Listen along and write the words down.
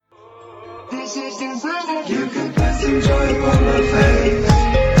You can put some joy upon my face.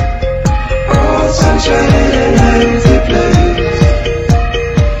 Oh, sunshine in an empty place.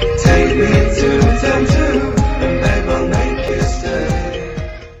 Take me to time two, and babe, I'll make you stay.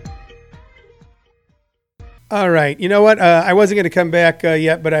 All right. You know what? I wasn't going to come back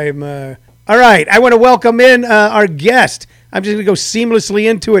yet, but I'm... All right. I want to welcome in our guest. I'm just going to go seamlessly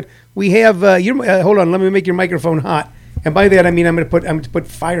into it. We have... hold on. Let me make your microphone hot. And by that, I mean I'm going to put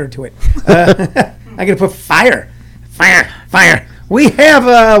fire to it. I'm going to put fire. We have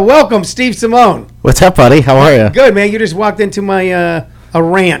welcome Steve Simone. What's up, buddy? How are you? Good, man. You just walked into my a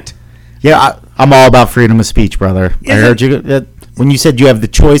rant. Yeah, I'm all about freedom of speech, brother. I heard you when you said you have the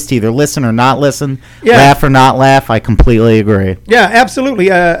choice to either listen or not listen, laugh or not laugh. I completely agree. Yeah, absolutely.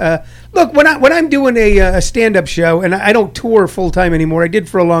 Look, when I'm doing a stand-up show, and I don't tour full time anymore. I did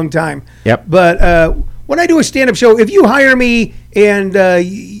for a long time. Yep. But when I do a stand-up show, if you hire me and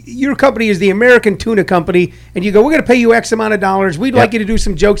your company is the American Tuna Company, and you go, we're going to pay you X amount of dollars. We'd like you to do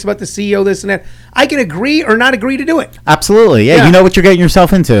some jokes about the CEO, this and that. I can agree or not agree to do it. Absolutely. Yeah. You know what you're getting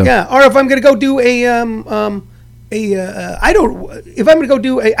yourself into. Yeah. Or if I'm going to go do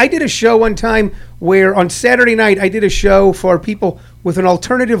I did a show one time where on Saturday night I did a show for people with an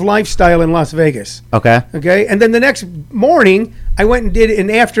alternative lifestyle in Las Vegas. Okay. And then the next morning I went and did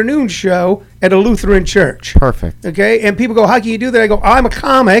an afternoon show at a Lutheran church. Perfect. Okay. And people go, how can you do that? I go, I'm a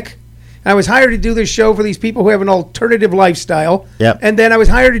comic. I was hired to do this show for these people who have an alternative lifestyle. Yep. And then I was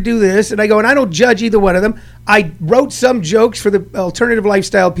hired to do this. And I go, and I don't judge either one of them. I wrote some jokes for the alternative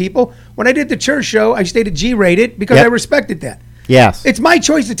lifestyle people. When I did the church show, I stayed at G-rated because I respected that. Yes. It's my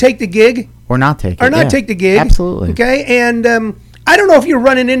choice to take the gig. Or not take it. Or not take the gig. Absolutely. Okay. And I don't know if you're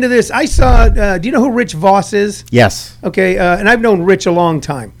running into this. I saw, do you know who Rich Voss is? Yes. Okay. And I've known Rich a long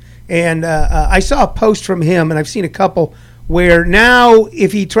time. And I saw a post from him, and I've seen a couple where now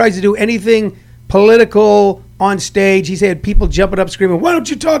if he tries to do anything political on stage, he's had people jumping up screaming, why don't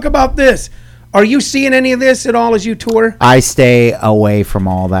you talk about this? Are you seeing any of this at all as you tour? I stay away from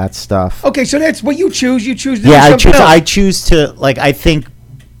all that stuff. Okay, so that's what you choose. You choose to do something else. I choose to, I think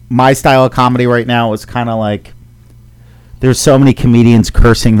my style of comedy right now is kind of like, there's so many comedians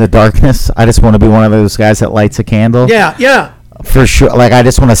cursing the darkness. I just want to be one of those guys that lights a candle. Yeah. For sure. I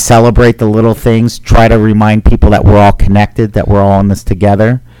just want to celebrate the little things, try to remind people that we're all connected, that we're all in this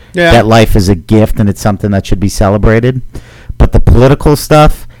together, that life is a gift and it's something that should be celebrated. But the political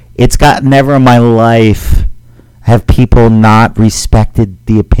stuff, it's got never in my life have people not respected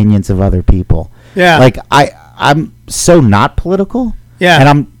the opinions of other people. Yeah. I'm so not political. Yeah. And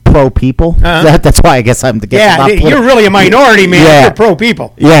I'm pro people. Uh-huh. That's why I guess I'm the guest. Yeah, you're really a minority, man. Yeah. You're pro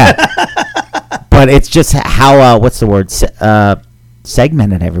people. Yeah. But it's just how what's the word?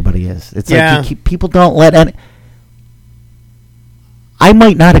 Segmented everybody is. It's like people don't let any. I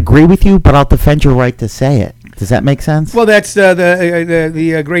might not agree with you, but I'll defend your right to say it. Does that make sense? Well, that's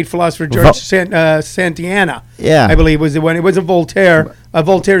the great philosopher George Santayana. Yeah, I believe was the one. It wasn't Voltaire.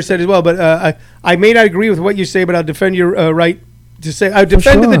 Voltaire said as well. But I may not agree with what you say, but I'll defend your right to say. I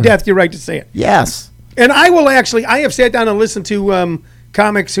defend to the death your right to say it. Yes. And I will actually. I have sat down and listened to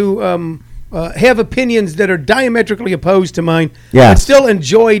comics who. Have opinions that are diametrically opposed to mine, but still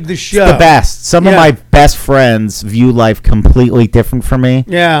enjoyed the show. It's the best. Some of my best friends view life completely different from me.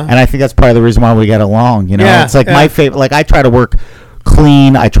 Yeah. And I think that's part of the reason why we get along. You know, it's like my favorite. I try to work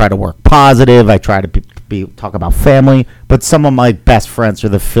clean. I try to work positive. I try to talk about family. But some of my best friends are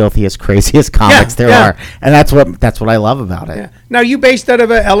the filthiest, craziest comics there are, and that's what I love about it. Yeah. Now, are you based out of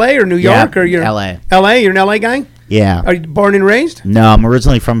L.A. or New York, or you're L.A. L.A. You're an L.A. guy? Yeah. Are you born and raised? No, I'm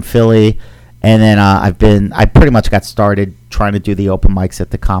originally from Philly. And then I pretty much got started trying to do the open mics at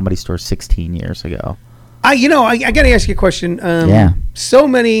the Comedy Store 16 years ago. I got to ask you a question. So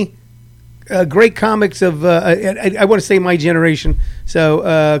many great comics of, I want to say my generation.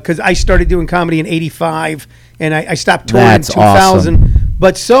 So, because I started doing comedy in 85 and I stopped touring in 2000. Awesome.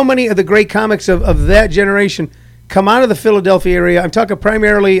 But so many of the great comics of that generation come out of the Philadelphia area. I'm talking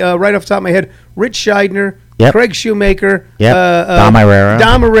primarily, right off the top of my head, Rich Scheidner, Craig Shoemaker, Dom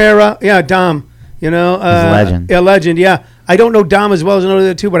Irrera. Yeah, Dom. You know, he's a legend. Yeah, legend. Yeah, I don't know Dom as well as I know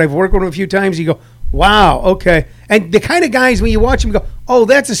the other two, but I've worked with him a few times. You go, wow, okay. And the kind of guys when you watch them, go, oh,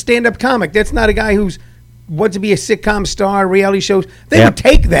 that's a stand-up comic. That's not a guy who's wants to be a sitcom star, reality shows. They would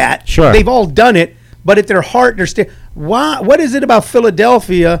take that. Sure, they've all done it, but at their heart, they're what is it about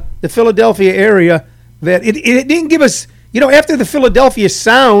Philadelphia, the Philadelphia area, that it didn't give us? You know, after the Philadelphia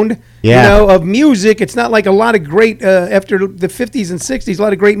sound, of music, it's not like a lot of great, after the 50s and 60s, a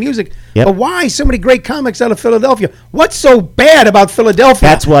lot of great music. Yep. But why so many great comics out of Philadelphia? What's so bad about Philadelphia?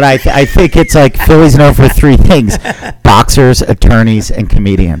 That's what I think it's like Philly's known for three things: boxers, attorneys, and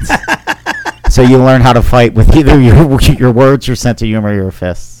comedians. So you learn how to fight with either your words, your sense of humor, or your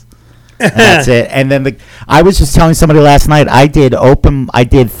fists. And that's it. And then I was just telling somebody last night. I did 3 open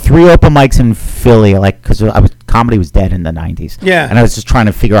mics in Philly, like because comedy was dead in the '90s. Yeah. And I was just trying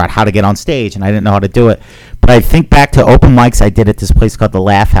to figure out how to get on stage, and I didn't know how to do it. But I think back to open mics I did at this place called the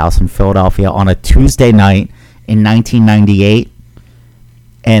Laugh House in Philadelphia on a Tuesday night in 1998,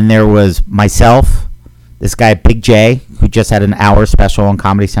 and there was myself, this guy Big J, who just had an hour special on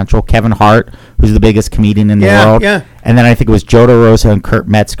Comedy Central, Kevin Hart, who's the biggest comedian in the world, and then I think it was Joe DeRosa and Kurt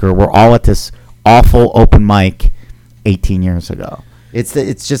Metzger. We're all at this awful open mic 18 years ago.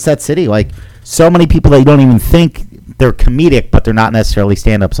 It's just that city. Like, so many people that you don't even think they're comedic, but they're not necessarily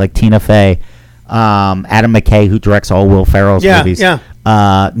stand-ups, like Tina Fey, Adam McKay, who directs all Will Ferrell's movies,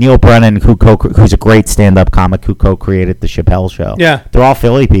 Neil Brennan, who's a great stand-up comic who co-created the Chappelle Show. Yeah. They're all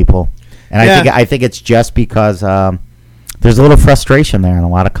Philly people. And I think it's just because there's a little frustration there, and a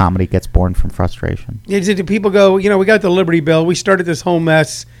lot of comedy gets born from frustration. People go, we got the Liberty Bell. We started this whole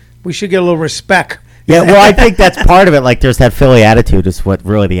mess. We should get a little respect. Yeah, well, I think that's part of it. Like, there's that Philly attitude is what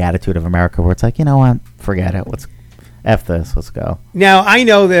really the attitude of America, where it's like, you know what, forget it. Let's F this. Let's go. Now, I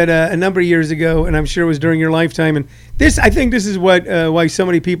know that a number of years ago, and I'm sure it was during your lifetime, and I think this is why so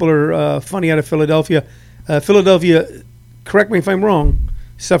many people are funny out of Philadelphia. Philadelphia, correct me if I'm wrong,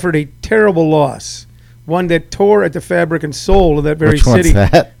 suffered a terrible loss, one that tore at the fabric and soul of that very city.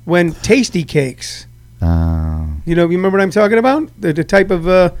 What's that? When Tasty Cakes. You remember what I'm talking about? The type of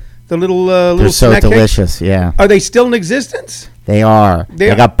the little they're so snack delicious. cakes? Yeah. Are they still in existence? They are.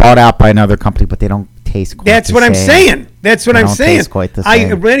 They got bought out by another company, but they don't taste quite That's the what same. I'm saying. That's what They I'm don't saying. taste quite the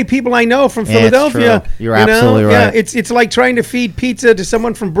same. Many people I know from Yeah, it's Philadelphia. true. You're absolutely right. Yeah, it's like trying to feed pizza to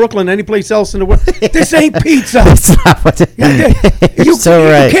someone from Brooklyn, anyplace else in the world. This ain't pizza. That's not what You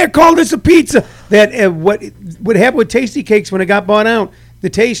right. can't call this a pizza. That what happened with Tasty Cakes when it got bought out? The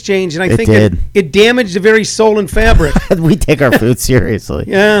taste changed, and I think it damaged the very soul and fabric. We take our food seriously.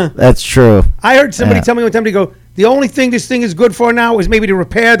 Yeah, that's true. I heard somebody tell me one time to go, the only thing this thing is good for now is maybe to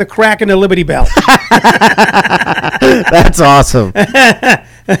repair the crack in the Liberty Bell. That's awesome.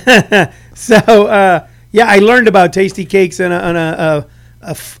 So, I learned about Tasty Cakes on a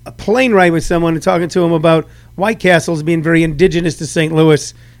plane ride with someone and talking to him about White Castles being very indigenous to St.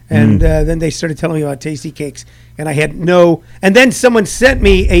 Louis. And then they started telling me about Tasty Cakes. And I had and then someone sent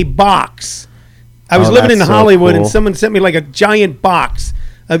me a box. I was living in Hollywood, and someone sent me like a giant box.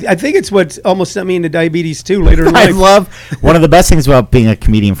 I think it's what almost sent me into diabetes too later in life. One of the best things about being a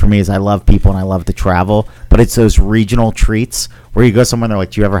comedian for me is I love people and I love to travel, but it's those regional treats where you go somewhere and they're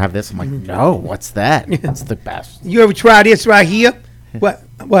like, do you ever have this? I'm like, no, what's that? That's the best. You ever try this right here? What?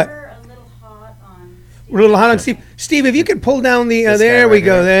 We're a little hot on Steve. We're a little hot on Steve. Steve, if you could pull down the, there we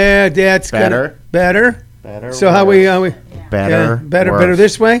go. There, that's better. Better. So how we better, better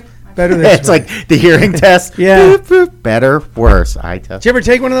this way? Better this way. It's like the hearing test. Yeah. Boop, boop. Better, worse. Eye test. Did you ever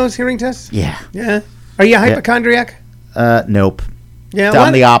take one of those hearing tests? Yeah. Yeah. Are you a hypochondriac? Nope. Yeah.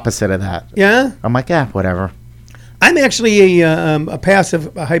 I'm the opposite of that. Yeah. I'm like, whatever. I'm actually a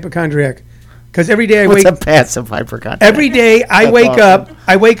passive hypochondriac, because every day I What's a passive hypochondriac? Every day I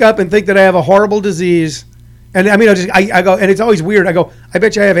wake up and think that I have a horrible disease. And I mean, I go, and it's always weird. I go, I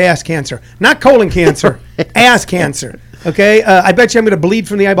bet you I have ass cancer, not colon cancer, ass cancer. Okay, I bet you I'm going to bleed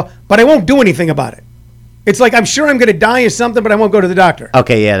from the eyeball, but I won't do anything about it. It's like I'm sure I'm going to die of something, but I won't go to the doctor.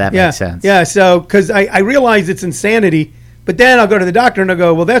 Okay, yeah, that makes sense. Yeah, so because I realize it's insanity, but then I'll go to the doctor and I'll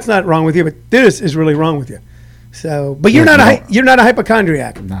go, well, that's not wrong with you, but this is really wrong with you. So, but you're not a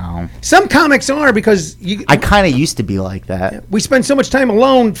hypochondriac. No. Some comics are, because I kind of used to be like that. We spend so much time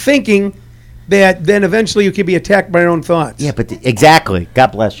alone thinking that then eventually you can be attacked by your own thoughts. Yeah, but exactly. God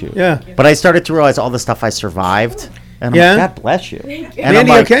bless you. Yeah. But I started to realize all the stuff I survived. And I'm like, God bless you. Thank you. And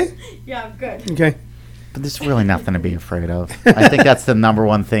Mandy, I'm like, okay? Yeah, I'm good. Okay. But there's really nothing to be afraid of. I think that's the number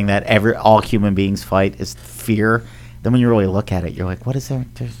one thing that all human beings fight is fear. Then when you really look at it, you're like, what is there?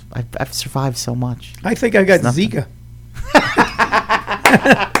 I've survived so much. I think I got Zika.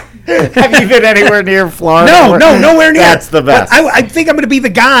 Have you been anywhere near Florida? No, nowhere near. That's the best. I think I'm going to be the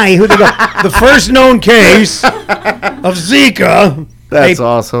guy who they go, the first known case of Zika. That's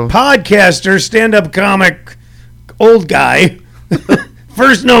awesome. Podcaster, stand-up comic, old guy.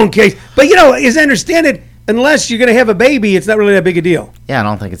 First known case. But, as I understand it, unless you're going to have a baby, it's not really that big a deal. Yeah, I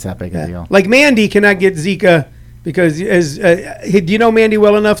don't think it's that big a deal. Like Mandy cannot get Zika because, do you know Mandy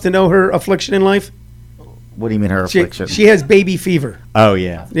well enough to know her affliction in life? What do you mean her affliction? She has baby fever. Oh,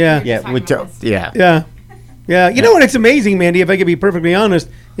 yeah. Yeah. Yeah. Yeah. You know what? It's amazing, Mandy, if I could be perfectly honest,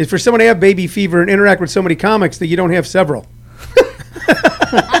 is for someone to have baby fever and interact with so many comics that you don't have several.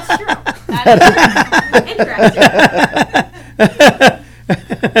 That's true. That is interesting.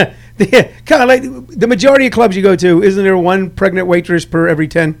 Kind of like the majority of clubs you go to, isn't there one pregnant waitress per every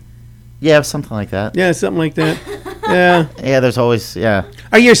 10? Yeah, something like that. Yeah, something like that. Yeah. Yeah, there's always, yeah.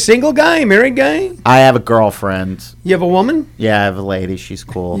 Are you a single guy, married guy? I have a girlfriend. You have a woman? Yeah, I have a lady. She's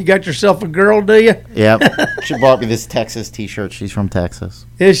cool. You got yourself a girl, do you? Yep. She bought me this Texas T-shirt. She's from Texas.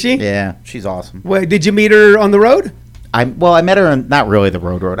 Is she? Yeah, she's awesome. Wait, did you meet her on the road? I met her in, not really the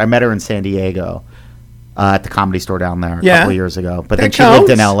road. I met her in San Diego at the Comedy Store down there a couple of years ago. But then That she lived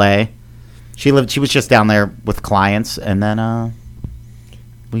in counts. L.A. She was just down there with clients, and then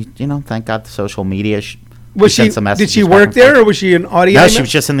we, thank God, the social media. Was she? sent some Did messages she back work and there, forth. or was she an audience? No, she was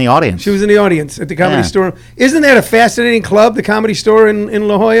just in the audience. She was in the audience at the Comedy Yeah. Store. Isn't that a fascinating club, the Comedy Store in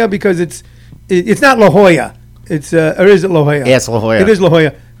La Jolla? Because it's not La Jolla. It's or is it La Jolla? Yeah, it's La Jolla. It is La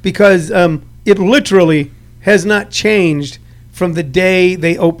Jolla because it literally has not changed from the day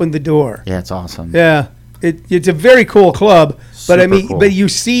they opened the door. Yeah, it's awesome. Yeah, it's a very cool club. But I Super mean, cool. but you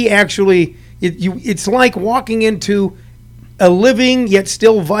see, actually, it's like walking into a living yet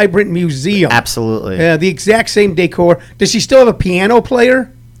still vibrant museum. Absolutely. Yeah, the exact same decor. Does she still have a piano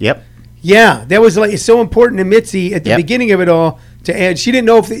player? Yep. Yeah, that was like so important to Mitzi at the Yep. beginning of it all to add. She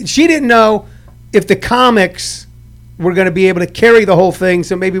didn't know if the comics were going to be able to carry the whole thing.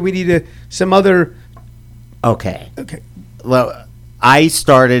 So maybe we needed some other. Okay. Okay. Well, I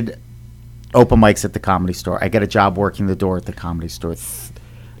started open mics at the Comedy Store. I got a job working the door at the Comedy Store.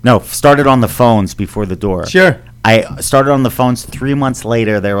 Started on the phones before the door. Sure. I started on the phones 3 months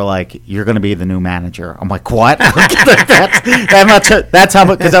later. They were like, "You're going to be the new manager." I'm like, "What?" That's how,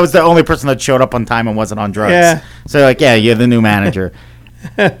 because I was the only person that showed up on time and wasn't on drugs. Yeah. So like, yeah, you're the new manager.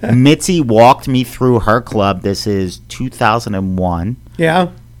 Mitzi walked me through her club. This is 2001. Yeah.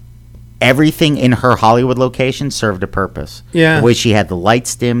 Everything in her Hollywood location served a purpose. Yeah. The way she had the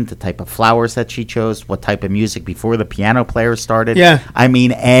lights dimmed, the type of flowers that she chose, what type of music before the piano player started. Yeah. I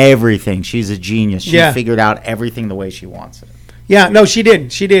mean, everything. She's a genius. She Yeah. figured out everything the way she wants it. Yeah. No, she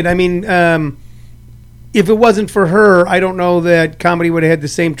did. She did. I mean, if it wasn't for her, I don't know that comedy would have had the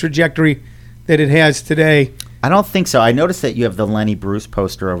same trajectory that it has today. I don't think so. I noticed that you have the Lenny Bruce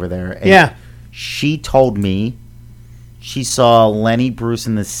poster over there. And Yeah. She told me she saw Lenny Bruce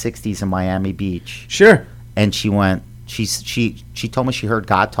in the 60s in Miami Beach. Sure. And she went, she told me she heard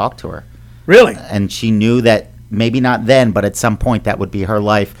God talk to her. Really? And she knew that maybe not then, but at some point that would be her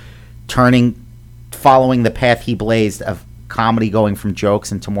life, following the path he blazed of comedy, going from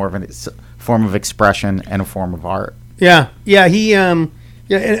jokes into more of a form of expression and a form of art. Yeah. Yeah. He, an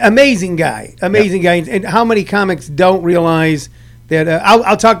amazing guy. Amazing guy. And how many comics don't realize that?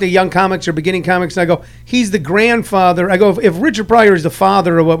 I'll talk to young comics or beginning comics, and I go, he's the grandfather. I go, if Richard Pryor is the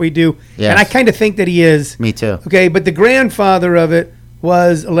father of what we do, Yes. and I kind of think that he is. Me too. Okay, but the grandfather of it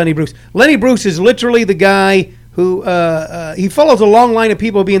was Lenny Bruce. Lenny Bruce is literally the guy who he follows a long line of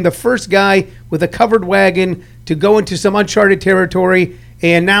people being the first guy with a covered wagon to go into some uncharted territory,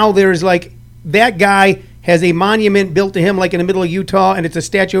 and now there's like that guy has a monument built to him like in the middle of Utah, and it's a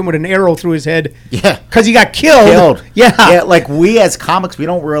statue of him with an arrow through his head. Yeah. Because he got killed. Yeah. Like we as comics, we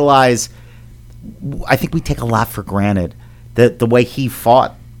don't realize, I think we take a lot for granted that the way he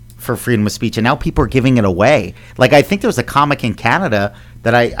fought for freedom of speech, and now people are giving it away. Like I think there was a comic in Canada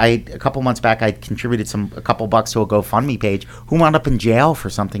that I a couple months back I contributed a couple bucks to a GoFundMe page who wound up in jail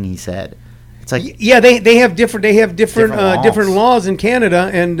for something he said. It's like, Yeah, they have different laws. different laws in Canada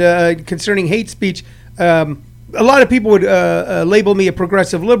and concerning hate speech. A lot of people would label me a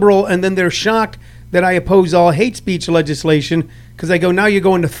progressive liberal, and then they're shocked that I oppose all hate speech legislation because I go, now you're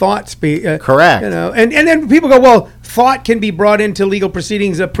going to thought speech. Correct. And then people go, well, thought can be brought into legal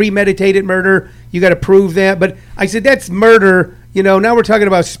proceedings. A premeditated murder, you got to prove that. But I said that's murder. Now we're talking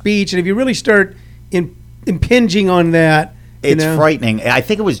about speech, and if you really start impinging on that. it's frightening. I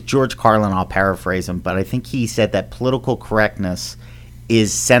think it was George Carlin, I'll paraphrase him, but I think he said that political correctness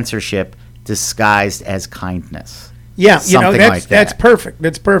is censorship disguised as kindness. Yeah, Something like that. that's perfect.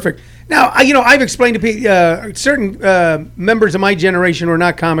 That's perfect. Now, I've explained to certain members of my generation who are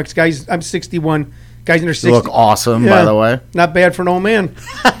not comics guys. I'm 61. Guys in their 60s. You look awesome, by the way. Not bad for an old man.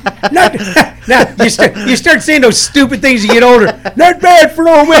 Now, you start saying those stupid things as you get older. Not bad for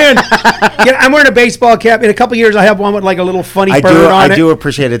an old man. I'm wearing a baseball cap. In a couple of years, I have one with like a little funny bird on it. I do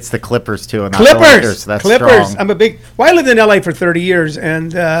appreciate it's the Clippers, too. And not the Clippers. Lakers, so that's Clippers. strong. I'm a big. Well, I lived in LA for 30 years,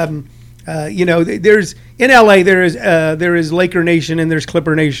 and there's in LA there is Laker Nation and there's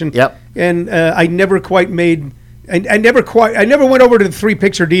Clipper Nation. Yep. And I never quite made. I never went over to the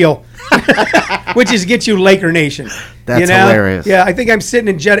 3-picture deal, which is get you Laker Nation. That's hilarious. Yeah, I think I'm sitting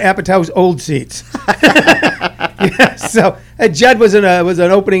in Judd Apatow's old seats. Yeah, so Judd was an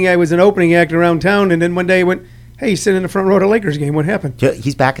opening act around town, and then one day he went, Hey, he's sitting in the front row at a Lakers game. What happened?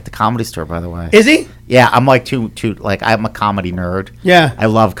 He's back at the Comedy Store, by the way. Is he? Yeah, I'm like like I'm a comedy nerd. Yeah. I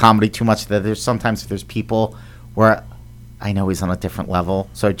love comedy too much that there's people where I know he's on a different level,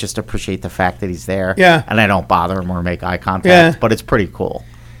 so I just appreciate the fact that he's there. Yeah. And I don't bother him or make eye contact. Yeah. But it's pretty cool.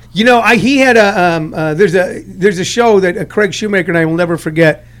 You know, he had there's a show that Craig Shoemaker and I will never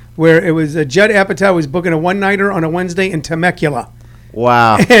forget where it was Judd Apatow was booking a one-nighter on a Wednesday in Temecula.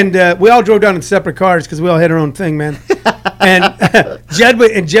 Wow. And we all drove down in separate cars because we all had our own thing, man. And Judd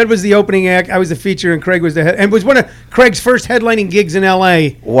was the opening act. I was the feature, and Craig was the head. And it was one of Craig's first headlining gigs in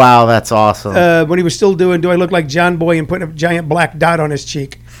L.A. Wow, that's awesome. When he was still doing Do I Look Like John Boy and putting a giant black dot on his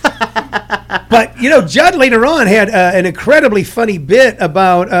cheek. But, you know, Judd later on had an incredibly funny bit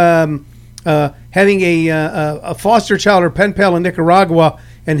about having a foster child or pen pal in Nicaragua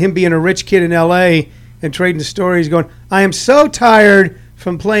and him being a rich kid in L.A. and trading stories going, I am so tired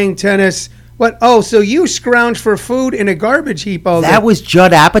from playing tennis. What? Oh, so you scrounge for food in a garbage heap all day. That was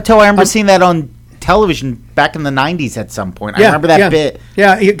Judd Apatow. I remember seeing that on television back in the 90s at some point. I remember that bit.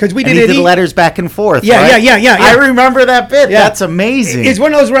 Yeah, because we and did he did letters back and forth. Yeah, right? yeah. I remember that bit. Yeah. That's amazing. It's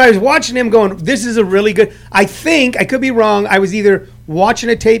one of those where I was watching him going, this is a really good. I think, I could be wrong, I was either watching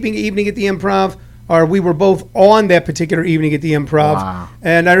a taping evening at the Improv or we were both on that particular evening at the Improv. Wow.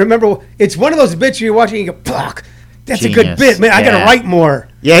 And I remember, it's one of those bits where you're watching and you go, fuck, that's Genius. a good bit. Man, I got to write more.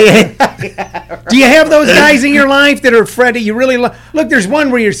 Yeah. Right. Do you have those guys in your life that are Fred that you really love? Look, there's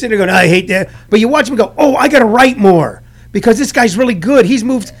one where you're sitting there going, I hate that. But you watch him go, oh, I got to write more because this guy's really good. He's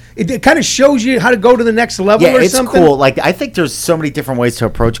moved. It kind of shows you how to go to the next level or something. Yeah, it's cool. Like, I think there's so many different ways to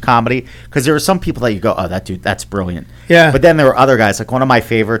approach comedy because there are some people that you go, oh, that dude, that's brilliant. Yeah. But then there are other guys. Like, one of my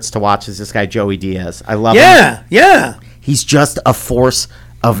favorites to watch is this guy, Joey Diaz. I love him. Yeah. He's just a force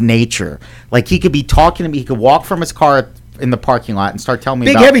of nature. Like, he could be talking to me. He could walk from his car in the parking lot and start telling me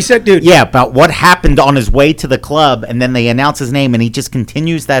Big, about, heavy-set dude. Yeah, about what happened on his way to the club, and then they announce his name, and he just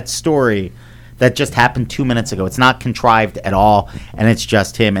continues that story that just happened 2 minutes ago. It's not contrived at all, and it's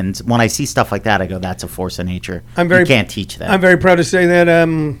just him. And when I see stuff like that, I go, that's a force of nature. You can't teach that. I'm very proud to say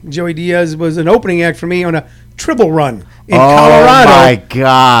that Joey Diaz was an opening act for me on a Tribble run in Colorado. Oh, my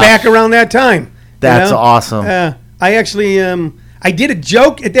God. Back around that time. That's awesome. I actually... I did a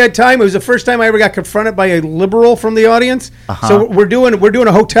joke at that time. It was the first time I ever got confronted by a liberal from the audience. Uh-huh. So we're doing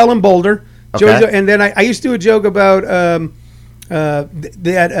a hotel in Boulder. Okay. And then I used to do a joke about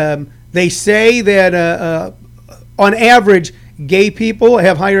that they say that on average gay people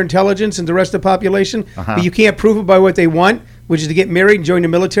have higher intelligence than the rest of the population, but you can't prove it by what they want, which is to get married and join the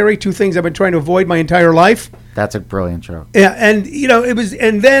military. Two things I've been trying to avoid my entire life. That's a brilliant joke. Yeah, and you know it was.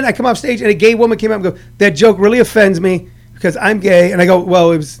 And then I come off stage and a gay woman came up and go, "That joke really offends me." Because I'm gay, and I go,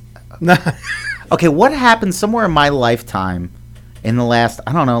 well, it was not. Okay, what happened somewhere in my lifetime in the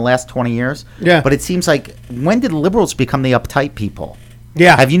last 20 years? Yeah. But it seems like, when did liberals become the uptight people?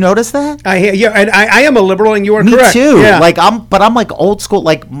 Yeah. Have you noticed that? And I am a liberal, and you are Me correct. too. Yeah. I'm like old school.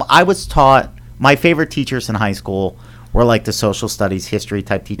 Like, I was taught, my favorite teachers in high school were like the social studies, history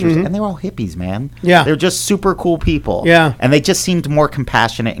type teachers, and they were all hippies, man. Yeah. They're just super cool people. Yeah. And they just seemed more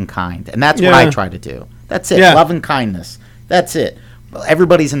compassionate and kind. And that's what Yeah. I try to do. That's it. Yeah. Love and kindness. That's it.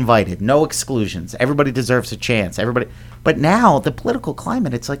 Everybody's invited. No exclusions. Everybody deserves a chance. But now the political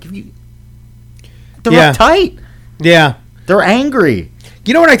climate, it's like they're uptight. Yeah. They're angry.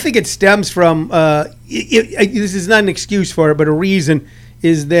 You know what I think it stems from? This is not an excuse for it, but a reason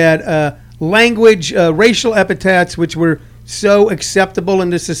is that language, racial epithets, which were so acceptable in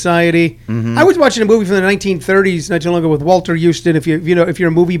this society. Mm-hmm. I was watching a movie from the 1930s not too long ago with Walter Houston. If you're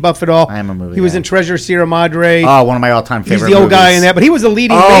a movie buff at all, I am a movie. He was in Treasure Sierra Madre. Oh, one of my all-time favorite. He's the old movies. guy in that, but he was a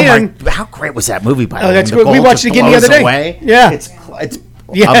leading man. How great was that movie? By the way, that's the good. We gold watched it just again the other blows day. Away. Yeah, it's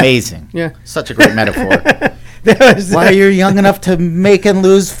Yeah. amazing. Yeah, such a great metaphor. Was, why you're young enough to make and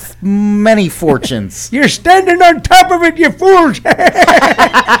lose many fortunes. You're standing on top of it, you fools.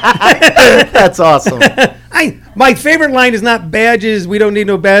 That's awesome. My favorite line is not badges. We don't need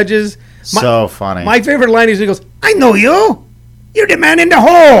no badges. So funny. My favorite line is he goes, I know you. You're the man in the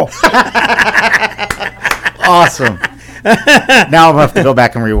hole. Awesome. Now I'm going to have to go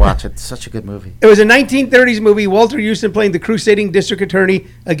back and rewatch it. It's such a good movie. It was a 1930s movie. Walter Houston playing the crusading district attorney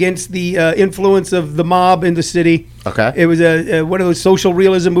against the influence of the mob in the city. Okay. It was one of those social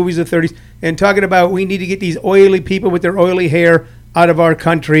realism movies of the 30s, and talking about we need to get these oily people with their oily hair out of our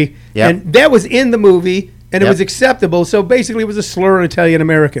country. Yep. And that was in the movie, and it Yep. was acceptable. So basically, it was a slur on Italian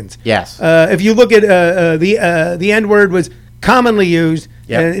Americans. Yes. If you look at the N word was commonly used,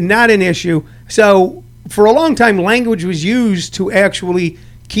 Yep. and not an issue. So for a long time, language was used to actually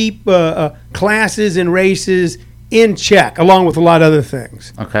keep classes and races in check, along with a lot of other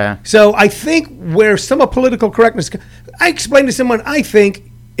things. Okay. So I think where some of political correctness, I explained to someone, I think,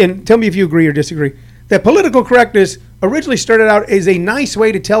 and tell me if you agree or disagree, that political correctness originally started out as a nice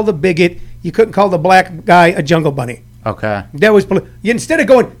way to tell the bigot you couldn't call the black guy a jungle bunny. Okay. That was instead of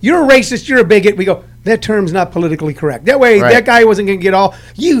going, you're a racist, you're a bigot, we go, that term's not politically correct. That way, Right. that guy wasn't going to get all,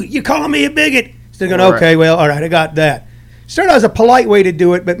 you calling me a bigot. Instead of going, okay, well, all right, I got that. Started out as a polite way to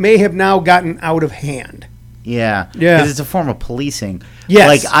do it, but may have now gotten out of hand. Yeah. Yeah. Because it's a form of policing. Yes.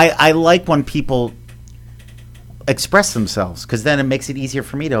 Like, I like when people express themselves, because then it makes it easier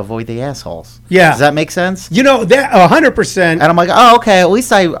for me to avoid the assholes. Yeah. Does that make sense? You know, that 100%. And I'm like, oh, okay, at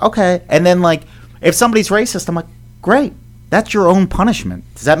least okay. And then, like, if somebody's racist, I'm like, great. That's your own punishment.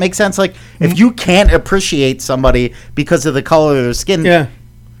 Does that make sense? Like, if you can't appreciate somebody because of the color of their skin, Yeah.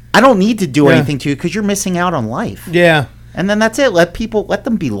 I don't need to do anything to you because you're missing out on life. Yeah. And then that's it. Let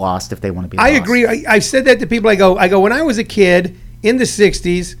them be lost if they want to be I lost. agree. I said that to people. I go, when I was a kid in the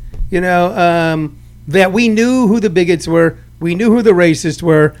 60s, that we knew who the bigots were. We knew who the racists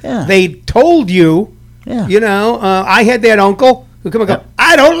were. Yeah. They told you, Yeah. I had that uncle who come and go,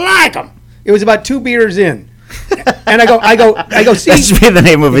 I don't like him. It was about 2 beers in. And I go, see. That should be the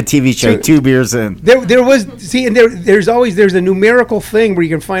name of a TV show, 2 beers in. There was, see, and there's a numerical thing where you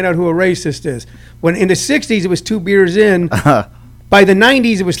can find out who a racist is. When in the 60s, it was 2 beers in. By the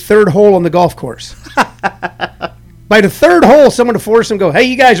 90s, it was 3rd hole on the golf course. By the 3rd hole, someone would force them to go, hey,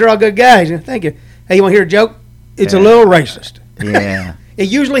 you guys are all good guys. Thank you. Hey, you want to hear a joke? It's a little racist. Yeah. It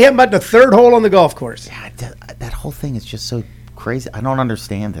usually happened about the 3rd hole on the golf course. Yeah, that whole thing is just so crazy. I don't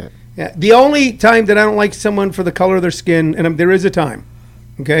understand it. Yeah. The only time that I don't like someone for the color of their skin, and there is a time,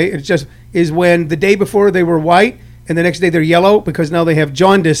 okay, it's just is when the day before they were white and the next day they're yellow because now they have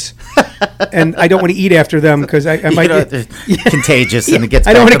jaundice, and I don't want to eat after them because I might They're contagious, and it gets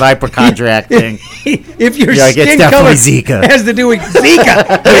I don't back to the wanna- hypochondriac thing. If your Yeah, like, it's skin definitely color Zika. has to do with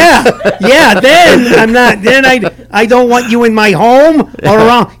Zika, yeah, then I'm not. Then I don't want you in my home or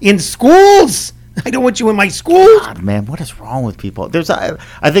around in schools. I don't want you in my schools. God, man, what is wrong with people?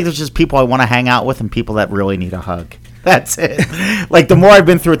 I think there's just people I want to hang out with and people that really need a hug. That's it. Like, the more I've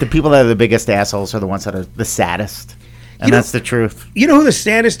been through it, the people that are the biggest assholes are the ones that are the saddest. And that's the truth. You know who the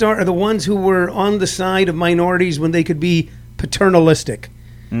saddest are the ones who were on the side of minorities when they could be paternalistic.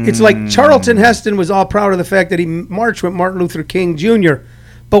 It's like Charlton Heston was all proud of the fact that he marched with Martin Luther King Jr.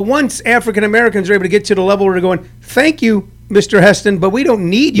 But once African Americans are able to get to the level where they're going, thank you, Mr. Heston, but we don't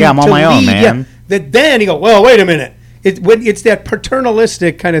need you Yeah, I'm to on my own, lead." man. Yeah, that then you go, well, wait a minute. It's that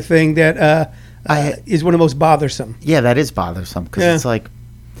paternalistic kind of thing that is one of the most bothersome. Yeah, that is bothersome because Yeah. it's like,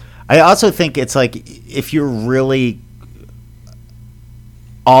 I also think it's like if you're really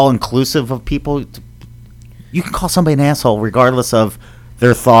all inclusive of people, you can call somebody an asshole regardless of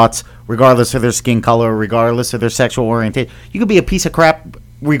their thoughts, regardless of their skin color, regardless of their sexual orientation. You could be a piece of crap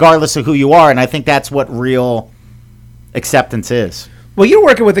regardless of who you are, and I think that's what real acceptance is. Well, you're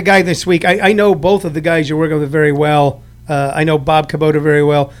working with a guy this week. I know both of the guys you're working with very well. I know Bob Kubota very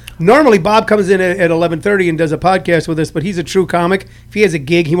well. Normally, Bob comes in at 11:30 and does a podcast with us, but he's a true comic. If he has a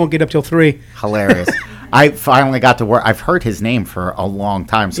gig, he won't get up till 3. Hilarious. I finally got to work. I've heard his name for a long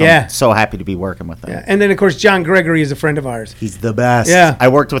time, so Yeah. I'm so happy to be working with him. Yeah. And then, of course, John Gregory is a friend of ours. He's the best. Yeah. I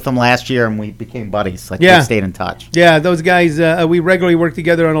worked with him last year, and we became buddies. Like, Yeah. we stayed in touch. Yeah, those guys, we regularly work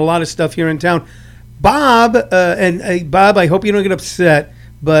together on a lot of stuff here in town. Bob, Bob, I hope you don't get upset,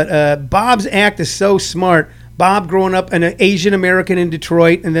 but Bob's act is so smart. Bob, growing up an Asian American in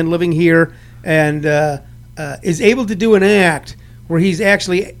Detroit and then living here, and is able to do an act where he's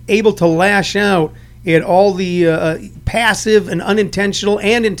actually able to lash out at all the passive and unintentional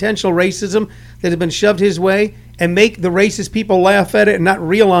and intentional racism that has been shoved his way and make the racist people laugh at it and not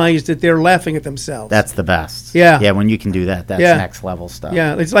realize that they're laughing at themselves. That's the best. Yeah. Yeah, when you can do that, that's Yeah. next level stuff.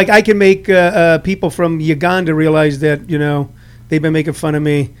 Yeah, it's like I can make people from Uganda realize that, they've been making fun of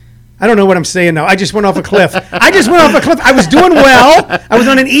me. I don't know what I'm saying now. I just went off a cliff. I was doing well. I was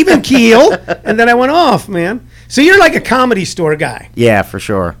on an even keel, and then I went off, man. So you're like a Comedy Store guy. Yeah, for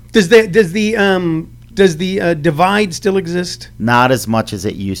sure. Does the divide still exist? Not as much as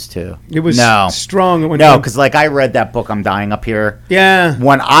it used to. It was strong at one No, time. because like I read that book, I'm Dying Up Here. Yeah.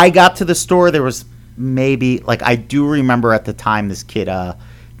 When I got to the store, there was maybe, like, I do remember at the time this kid,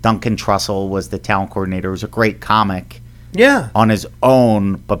 Duncan Trussell, was the talent coordinator. He was a great comic. Yeah. On his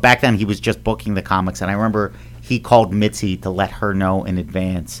own, but back then he was just booking the comics, and I remember he called Mitzi to let her know in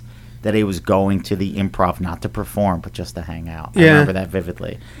advance that he was going to the Improv, not to perform, but just to hang out. I Yeah. remember that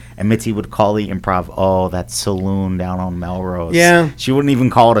vividly. And Mitzi would call the Improv, that saloon down on Melrose. Yeah. She wouldn't even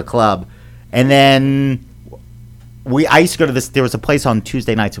call it a club. And then I used to go to this. There was a place on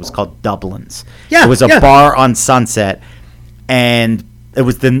Tuesday nights. It was called Dublin's. Yeah, it was a yeah. bar on Sunset, and it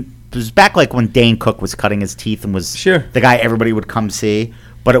was back like when Dane Cook was cutting his teeth and was Sure. the guy everybody would come see.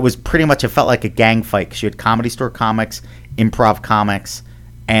 But it was pretty much, it felt like a gang fight because you had Comedy Store comics, improv comics,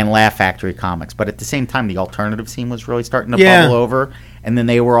 and Laugh Factory comics. But at the same time, the alternative scene was really starting to Yeah. bubble over, and then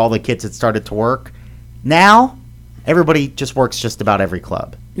they were all the kids that started to work. Now, everybody just works just about every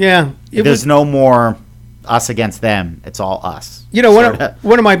club. Yeah. There's no more us against them. It's all us. You know,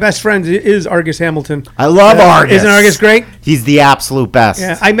 one of my best friends is Argus Hamilton. I love Argus. Isn't Argus great? He's the absolute best.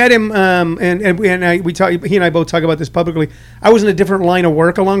 Yeah, I met him, we talk. He and I both talk about this publicly. I was in a different line of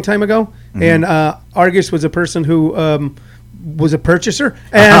work a long time ago, and Argus was a person who was a purchaser.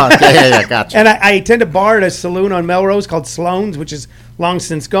 And, yeah, gotcha. And I attend a bar at a saloon on Melrose called Sloan's, which is long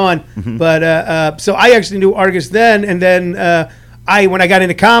since gone. But so I actually knew Argus then, and then when I got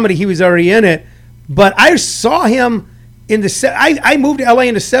into comedy, he was already in it. But I saw him in I moved to LA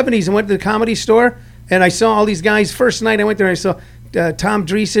in the 70s and went to the Comedy Store, and I saw all these guys. First night I went there, I saw Tom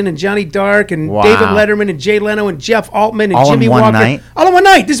Dreesen and Johnny Dark and Wow. David Letterman and Jay Leno and Jeff Altman and All in Jimmy one Walker. night? All in one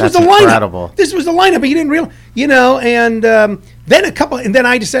night. This was That's the lineup. incredible. This was the lineup, but you didn't realize, and then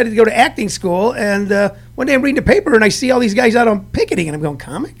I decided to go to acting school, and one day I'm reading the paper and I see all these guys out on picketing, and I'm going,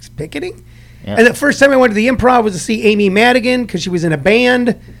 comics, picketing? Yeah. And the first time I went to the Improv was to see Amy Madigan because she was in a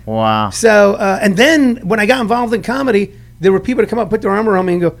band. Wow. So, and then when I got involved in comedy, there were people to come up, put their arm around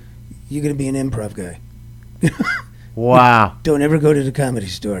me and go, "You're going to be an improv guy. Wow. Don't ever go to the Comedy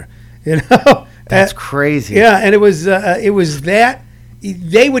Store." You know, That's crazy. Yeah, and it was that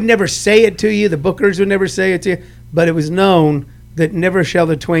they would never say it to you. The bookers would never say it to you, but it was known that never shall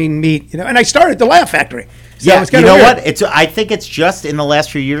the twain meet. And I started the Laugh Factory. So Yeah, it's you kinda know weird. what? I think it's just in the last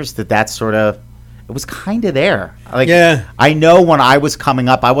few years that sort of, it was kind of there. Like, Yeah. I know when I was coming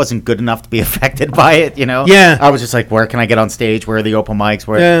up, I wasn't good enough to be affected by it. Yeah. I was just like, where can I get on stage? Where are the open mics?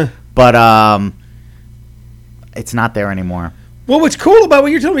 Yeah. But it's not there anymore. Well, what's cool about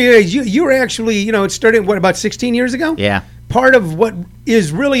what you're telling me is you were actually, it started, about 16 years ago? Yeah. Part of what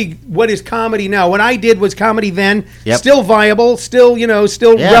is comedy now. What I did was comedy then, Yep. still viable, still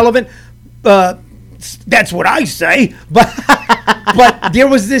Yeah. relevant. That's what I say. But there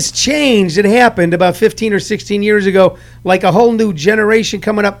was this change that happened about 15 or 16 years ago, like a whole new generation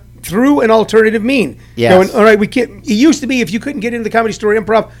coming up through an alternative mean. Yes. Going, all right, we can't. It used to be if you couldn't get into the Comedy Store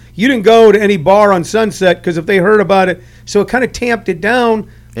Improv, you didn't go to any bar on Sunset because if they heard about it, so it kind of tamped it down.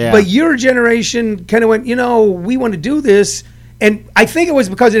 Yeah. But your generation kind of went, we want to do this, and I think it was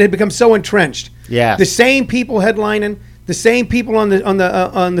because it had become so entrenched. Yes. The same people headlining, the same people on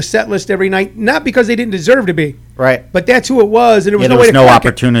the set list every night, not because they didn't deserve to be, Right. but that's who it was, and there was Yeah, no there way was to no crack it.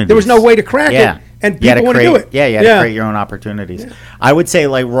 opportunities. There was no way to crack Yeah. it, and You had people want to create- do it. Yeah, you had to create your own opportunities. I would say,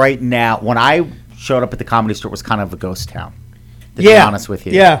 like, right now, when I showed up at the Comedy Store, it was kind of a ghost town, to be honest with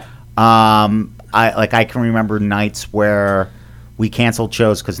you. Yeah. I can remember nights where we canceled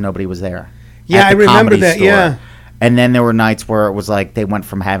shows because nobody was there. Yeah, at I the remember Comedy that, Store. yeah. And then there were nights where it was like they went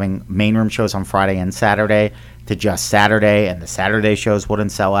from having main room shows on Friday and Saturday to just Saturday, and the Saturday shows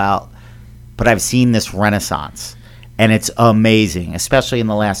wouldn't sell out. But I've seen this renaissance, and it's amazing, especially in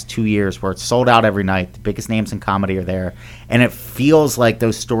the last 2 years where it's sold out every night. The biggest names in comedy are there, and it feels like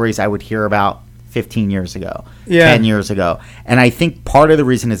those stories I would hear about 15 years ago, Yeah. 10 years ago. And I think part of the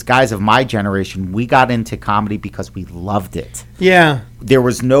reason is guys of my generation, we got into comedy because we loved it. Yeah. There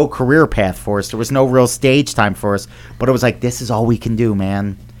was no career path for us. There was no real stage time for us. But it was like, this is all we can do,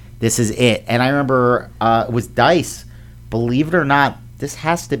 man. This is it. And I remember it was Dice. Believe it or not, this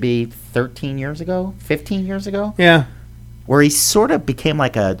has to be 13 years ago, 15 years ago, Yeah. where he sort of became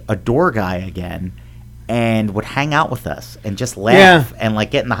like a door guy again and would hang out with us and just laugh and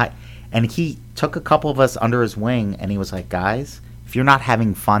like get in the high. And he took a couple of us under his wing and he was like, guys, if you're not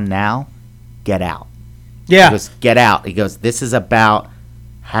having fun now, get out. Yeah. He goes, get out. He goes, this is about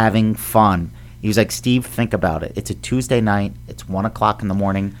having fun. He was like, Steve, think about it. It's a Tuesday night. It's 1 o'clock in the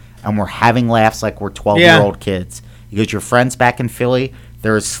morning, and we're having laughs like we're 12-year-old kids. He goes, your friends back in Philly,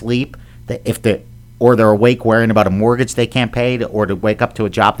 they're asleep. Or they're awake worrying about a mortgage they can't pay, or to wake up to a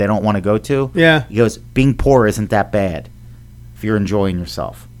job they don't want to go to. Yeah. He goes, being poor isn't that bad if you're enjoying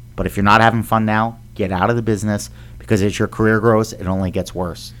yourself. But if you're not having fun now, get out of the business, because as your career grows, it only gets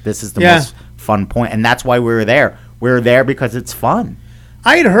worse. This is the most fun point, and that's why we were there. We were there because it's fun.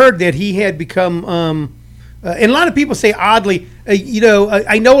 I had heard that he had become, and a lot of people say oddly,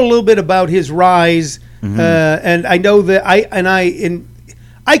 I know a little bit about his rise, and I know that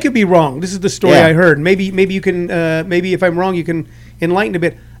I could be wrong. This is the story Yeah. I heard. Maybe you can, maybe if I'm wrong, you can enlighten a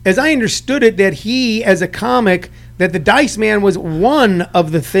bit. As I understood it, that he, as a comic, that the Dice Man was one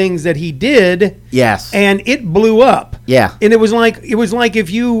of the things that he did. Yes. And it blew up. Yeah. And it was like if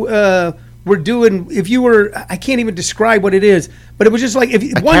you I can't even describe what it is, but it was just like if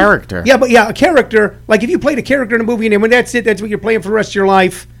a character. Yeah, but a character. Like if you played a character in a movie, and when that's it, that's what you're playing for the rest of your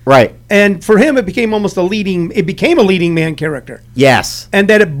life. Right. And for him, it became a leading man character. Yes. And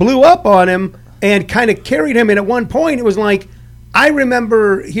that it blew up on him and kind of carried him. And at one point, it was like, I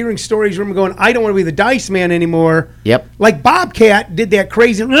remember hearing stories from him going, I don't want to be the Dice Man anymore. Yep. Like Bobcat did that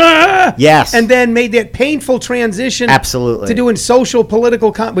crazy, yes, and then made that painful transition, absolutely, to doing social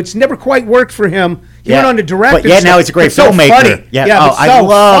political, which never quite worked for him. He went on to direct. But now he's a great filmmaker. Funny. I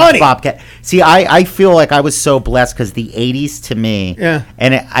love Bobcat. See, I feel like I was so blessed because the '80s to me,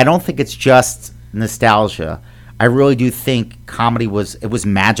 and I don't think it's just nostalgia. I really do think comedy was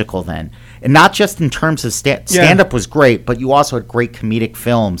magical then. And not just in terms of stand-up was great, but you also had great comedic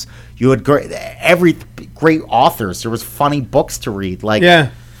films. You had great authors. There was funny books to read.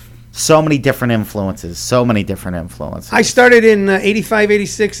 So many different influences. I started in 85,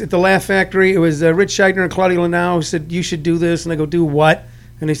 86 at the Laugh Factory. It was Rich Scheidner and Claudia Lanau who said, you should do this. And I go, do what?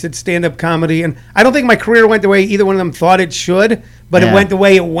 And they said stand-up comedy. And I don't think my career went the way either one of them thought it should, but it went the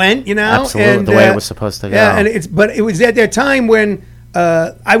way it went, Absolutely, and, the way it was supposed to go. Yeah, but it was at that time when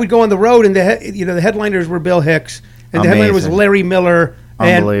I would go on the road, and the headliners were Bill Hicks, and the headliner was Larry Miller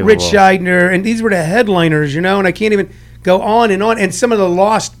and Rich Scheidner, and these were the headliners, and I can't even go on, and some of the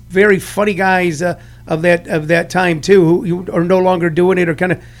lost, very funny guys of that time too, who are no longer doing it, or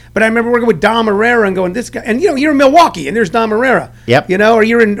kind of. But I remember working with Dom Herrera and going, this guy, and you're in Milwaukee, and there's Dom Herrera. Yep. Or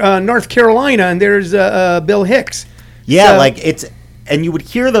you're in North Carolina, and there's Bill Hicks. Yeah, and you would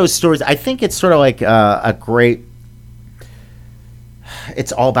hear those stories. I think it's sort of like a great.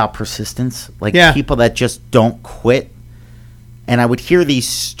 It's all about persistence, people that just don't quit. And I would hear these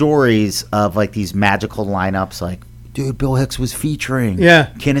stories of these magical lineups, dude, Bill Hicks was featuring,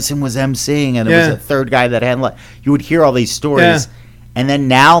 Kinnison was emceeing, and it was a third guy that had. You would hear all these stories, and then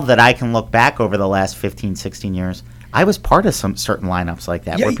now that I can look back over the last 15, 16 years, I was part of some certain lineups like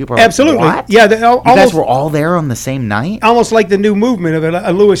that where people are absolutely, like, what? Yeah, you guys were all there on the same night, almost like the new movement of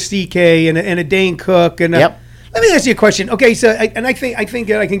a Louis C.K. and a Dane Cook and. Yep. Let me ask you a question. Okay, so I think I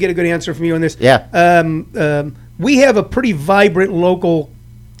can get a good answer from you on this. Yeah. We have a pretty vibrant local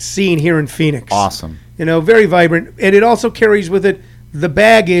scene here in Phoenix. Awesome. Very vibrant, and it also carries with it the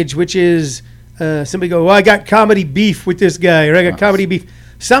baggage, which is somebody go, well, I got comedy beef with this guy, or I got comedy beef.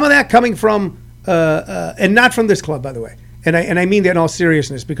 Some of that coming from, and not from this club, by the way, and I mean that in all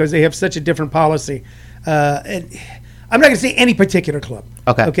seriousness because they have such a different policy. And I'm not going to say any particular club,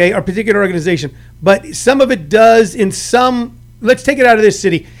 okay, or particular organization, but some of it does in some. Let's take it out of this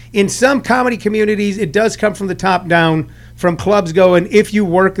city. In some comedy communities, it does come from the top down, from clubs going, if you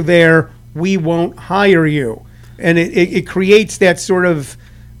work there, we won't hire you, and it creates that sort of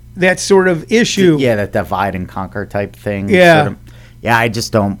issue. Yeah, that divide and conquer type thing. Yeah, I'm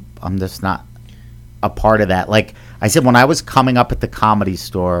just not a part of that. Like I said, when I was coming up at the Comedy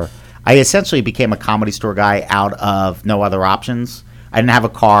Store, I essentially became a Comedy Store guy out of no other options. I didn't have a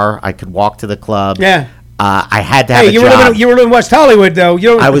car. I could walk to the club. Yeah. I had to have a job. You were living in West Hollywood, though.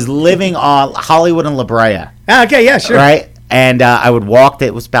 I was living on Hollywood and La Brea. Okay, yeah, sure. Right? And I would walk.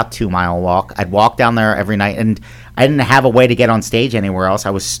 It was about 2-mile walk. I'd walk down there every night, and I didn't have a way to get on stage anywhere else.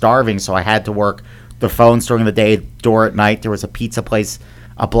 I was starving, so I had to work the phones during the day, door at night. There was a pizza place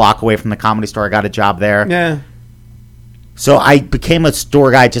a block away from the Comedy Store. I got a job there. Yeah. So I became a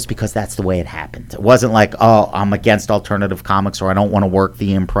store guy just because that's the way it happened. It wasn't like, oh, I'm against alternative comics or I don't want to work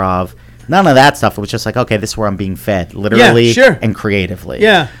the improv. None of that stuff. It was just like, okay, this is where I'm being fed, literally and creatively.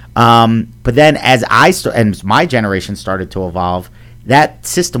 Yeah. But then as and my generation started to evolve, that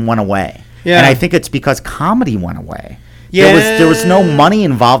system went away. Yeah. And I think it's because comedy went away. Yeah. There was no money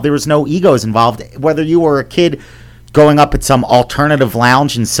involved. There was no egos involved. Whether you were a kid going up at some alternative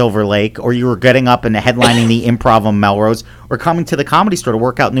lounge in Silver Lake, or you were getting up and headlining the Improv on Melrose, or coming to the Comedy Store to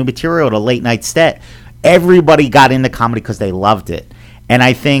work out new material at a late night set, everybody got into comedy because they loved it. And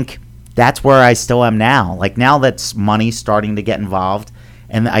I think that's where I still am now. Like now that's money starting to get involved,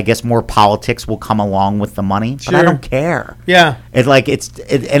 and I guess more politics will come along with the money, but I don't care. Yeah.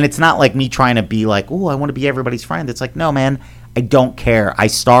 It's not like me trying to be like, oh, I want to be everybody's friend. It's like, no, man, I don't care. I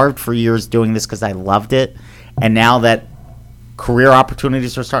starved for years doing this because I loved it. And now that career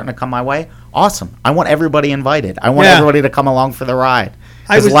opportunities are starting to come my way, awesome. I want everybody invited. I want everybody to come along for the ride.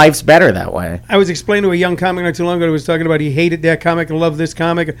 Because life's better that way. I was explaining to a young comic not too long ago who was talking about he hated that comic and loved this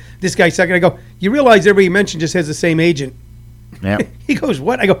comic. This guy sucked. I go, you realize everybody you mentioned just has the same agent. Yeah. He goes,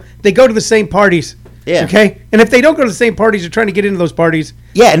 what? I go, they go to the same parties. Yeah. Okay? And if they don't go to the same parties, they're trying to get into those parties.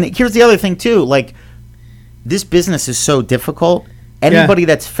 Yeah, and here's the other thing, too. Like, this business is so difficult. Anybody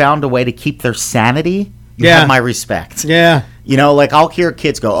that's found a way to keep their sanity, you have my respect. Yeah. You know, like I'll hear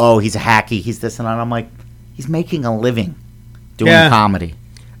kids go, "Oh, he's a hacky, he's this and that." I'm like, he's making a living doing comedy.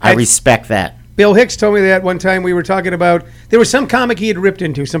 I respect that. Bill Hicks told me that one time we were talking about, there was some comic he had ripped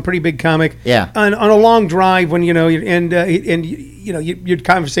into, some pretty big comic. Yeah. On a long drive when, you know, your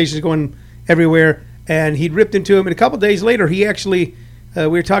conversations going everywhere, and he'd ripped into him, and a couple days later he actually, we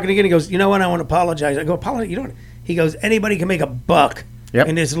were talking again, he goes, "You know what, I want to apologize." I go, "Apologize? You don't." He goes, "Anybody can make a buck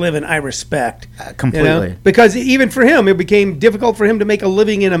in this living, I respect." Completely. You know? Because even for him, it became difficult for him to make a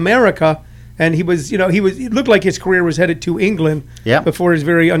living in America, and he was, it looked like his career was headed to England before his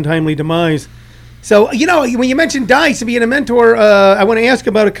very untimely demise. So, when you mentioned Dice being a mentor, I want to ask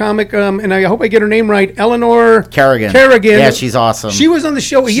about a comic, and I hope I get her name right, Eleanor Kerrigan. Yeah, she's awesome. She was on the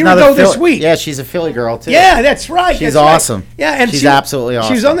show a year ago this week. Yeah, she's a Philly girl, too. Yeah, that's right. She's awesome. Right. Yeah, and she's absolutely awesome.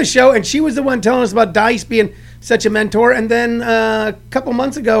 She was on the show, and she was the one telling us about Dice being such a mentor. And then a couple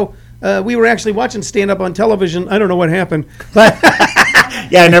months ago, we were actually watching stand-up on television. I don't know what happened, but...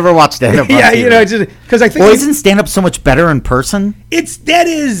 Yeah, I never watched stand-up on TV. Just because I think... Well, isn't stand-up so much better in person? It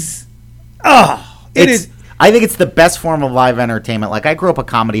is... I think it's the best form of live entertainment. Like, I grew up a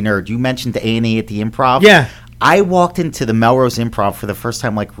comedy nerd. You mentioned the A&E at the Improv. Yeah. I walked into the Melrose Improv for the first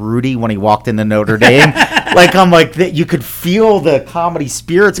time, like Rudy when he walked into Notre Dame. Like, I'm like, you could feel the comedy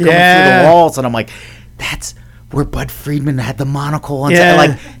spirits coming through the walls, and I'm like, that's where Bud Friedman had the monocle. And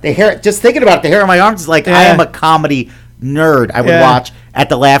like, the hair, just thinking about it, the hair on my arms is like, I am a comedy nerd. I would watch at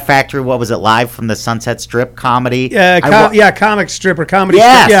the Laugh Factory, what was it, live from the Sunset Strip comedy? Comic strip or comedy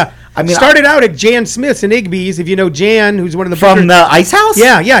strip. Yeah. I mean, started out at Jan Smith's in Igby's. If you know Jan, who's one of the from the Ice House.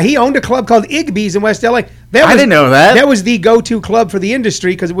 Yeah, he owned a club called Igby's in West LA. I didn't know that. That was the go-to club for the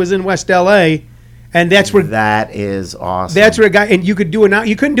industry because it was in West LA, and that's where that is awesome. That's where a guy, and you couldn't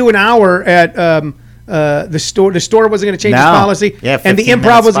do an hour at the store. The store wasn't going to change its policy, and the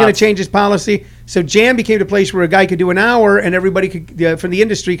Improv wasn't going to change its policy. So Jan became the place where a guy could do an hour, and everybody could from the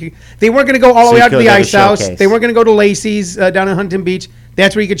industry could. They weren't going to go all the way out to the Ice House. They weren't going to go to Lacey's down in Huntington Beach.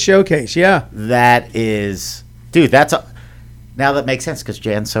 That's where you could showcase. Yeah, that is, dude. Now that makes sense because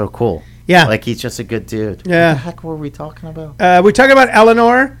Jan's so cool. Yeah, like he's just a good dude. Yeah. What the heck were we talking about? We're talking about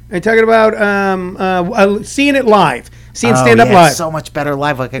Eleanor. We're talking about seeing it live, seeing stand-up live. It's so much better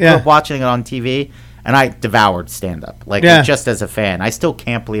live. Like I grew up watching it on TV. And I devoured stand-up, just as a fan. I still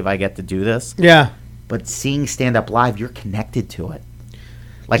can't believe I get to do this. Yeah. But seeing stand-up live, you're connected to it.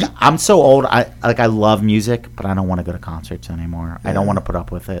 Like, I'm so old. I love music, but I don't want to go to concerts anymore. I don't want to put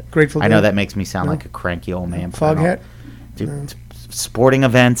up with it. Grateful I know that makes me sound like a cranky old man. Foghat? Dude, sporting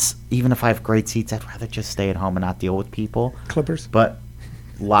events, even if I have great seats, I'd rather just stay at home and not deal with people. Clippers. But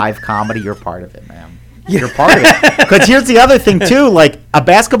live comedy, you're part of it, man. You're part of it. Because here's the other thing, too. Like, a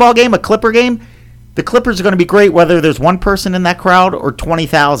basketball game, a Clipper game, the Clippers are going to be great whether there's one person in that crowd or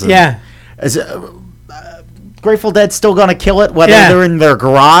 20,000. Yeah. Grateful Dead's still going to kill it whether they're in their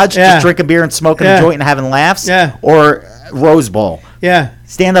garage just drinking beer and smoking a joint and having laughs or Rose Bowl. Yeah.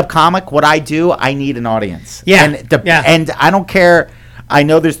 Stand-up comic, what I do, I need an audience. Yeah. And I don't care. I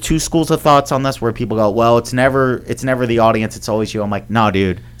know there's two schools of thoughts on this where people go, well, it's never the audience, it's always you. I'm like, no,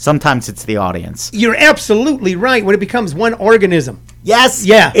 dude. Sometimes it's the audience. You're absolutely right when it becomes one organism. Yes.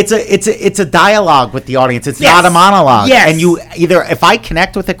 Yeah. It's a dialogue with the audience. It's not a monologue. Yes. And you either, if I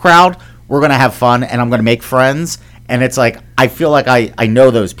connect with the crowd, we're going to have fun and I'm going to make friends. And it's like, I feel like I know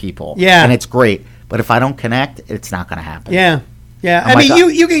those people. Yeah. And it's great. But if I don't connect, it's not going to happen. Yeah. Yeah. I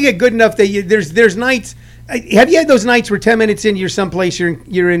mean, you can get good enough that there's nights. Have you had those nights where 10 minutes in, you're someplace,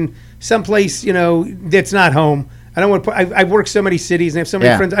 you're in someplace, that's not home? I don't want to put. I've worked so many cities and I have so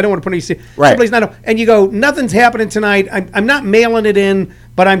many friends. I don't want to put any city. Right. Someplace not home. And you go, nothing's happening tonight. I'm not mailing it in,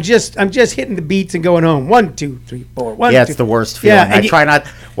 but I'm just hitting the beats and going home. 1, 2, 3, 4. 1, yeah, 2. it's the worst feeling. Yeah,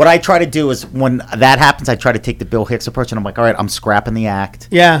 What I try to do is when that happens, I try to take the Bill Hicks approach, and I'm like, all right, I'm scrapping the act.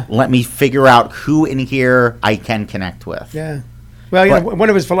 Yeah. Let me figure out who in here I can connect with. Yeah. Well, one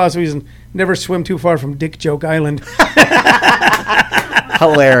of his philosophies is never swim too far from Dick Joke Island.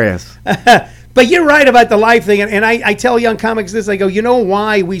 Hilarious. But you're right about the live thing, and I tell young comics this. I go, you know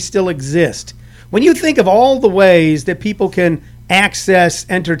why we still exist? When you think of all the ways that people can access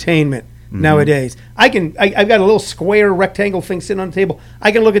entertainment nowadays, I've got a little square rectangle thing sitting on the table.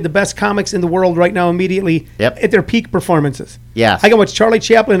 I can look at the best comics in the world right now immediately at their peak performances. Yes. I can watch Charlie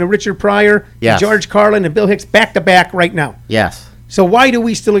Chaplin and Richard Pryor, and George Carlin and Bill Hicks back to back right now. Yes. So why do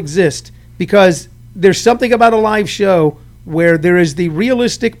we still exist? Because there's something about a live show where there is the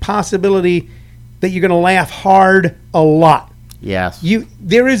realistic possibility that you're going to laugh hard a lot. Yes.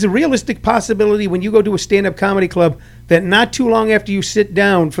 There is a realistic possibility when you go to a stand-up comedy club that not too long after you sit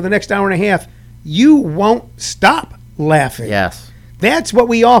down for the next hour and a half, you won't stop laughing. Yes. That's what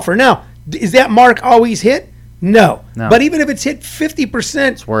we offer. Now, is that mark always hit? No. No. But even if it's hit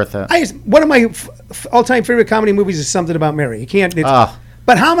 50%, It's worth it. one of my all-time favorite comedy movies is Something About Mary. You can't.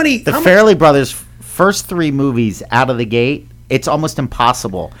 But how many? The Farrelly Brothers' first 3 movies out of the gate, it's almost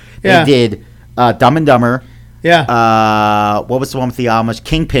impossible. Yeah. They did Dumb and Dumber. Yeah. What was the one with the Amish?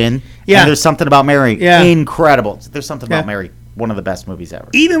 Kingpin. Yeah. And There's Something About Mary. Yeah. Incredible. There's Something Yeah. About Mary. One of the best movies ever.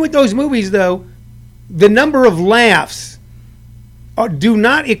 Even with those movies, though, the number of laughs do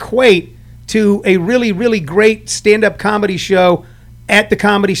not equate to a really, really great stand-up comedy show at the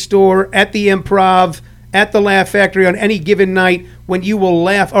Comedy Store, at the Improv, at the Laugh Factory on any given night when you will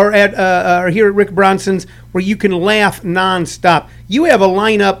laugh, or at or here at Rick Bronson's where you can laugh nonstop. You have a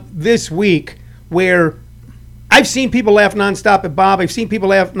lineup this week where I've seen people laugh nonstop at Bob. I've seen people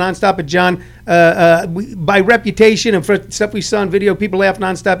laugh nonstop at John. By reputation and for stuff we saw on video, people laugh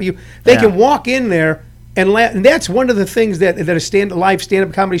nonstop at you. They can walk in there and laugh. And that's one of the things that a live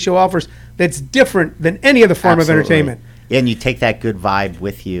stand-up comedy show offers that's different than any other form Absolutely. of entertainment. Yeah, and you take that good vibe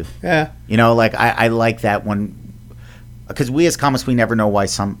with you. Yeah. You know, like I like that when, because we as comics, we never know why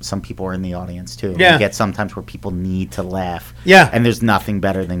some people are in the audience too. Yeah. We get sometimes where people need to laugh. Yeah. And there's nothing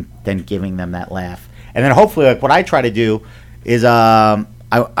better than giving them that laugh. And then hopefully, like what I try to do is I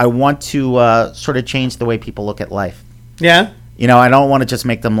want to sort of change the way people look at life. Yeah. You know, I don't want to just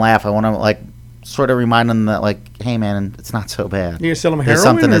make them laugh. I want to like sort of remind them that, like, hey man, it's not so bad. You gonna sell them There's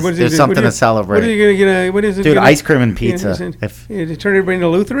heroin? something or to- what is there's it- something what to is- celebrate. What are you gonna get? What is it? Dude, gonna- ice cream and pizza. You turn everybody into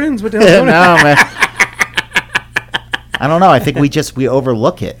Lutherans? What the hell's No, going on? man. I don't know. I think we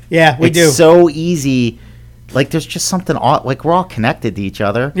overlook it. Yeah, we it's do. It's so easy. Like, there's just something odd. Like, we're all connected to each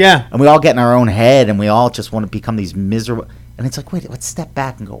other. Yeah. And we all get in our own head, and we all just want to become these miserable. And it's like, wait, let's step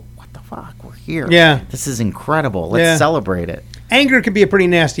back and go, what the fuck? We're here. Yeah. This is incredible. Let's Yeah. celebrate it. Anger can be a pretty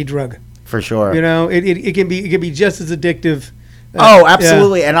nasty drug. For sure. You know, it can be just as addictive. Oh,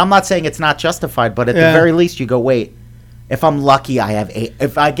 absolutely. And I'm not saying it's not justified, but at Yeah. the very least, you go, wait, if I'm lucky,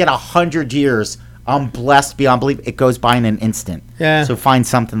 if I get 100 years, I'm blessed beyond belief. It goes by in an instant. Yeah. So find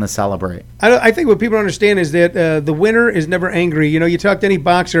something to celebrate. I think what people understand is that the winner is never angry. You know, you talk to any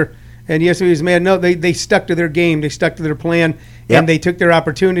boxer, and yes, he was mad. No, they stuck to their game. They stuck to their plan, Yep. and they took their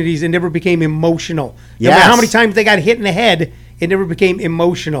opportunities and never became emotional. No Yes. matter how many times they got hit in the head, it never became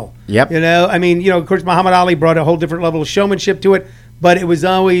emotional. Yep. You know, I mean, of course, Muhammad Ali brought a whole different level of showmanship to it, but it was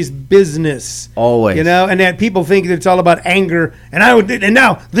always business. Always. You know, and that people think that it's all about anger. And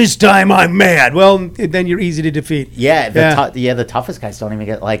now this time I'm mad. Well, then you're easy to defeat. Yeah, the toughest guys don't even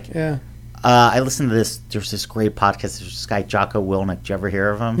get like. Yeah. I listened to this. There's this great podcast. There's this guy Jocko Willink. Did you ever hear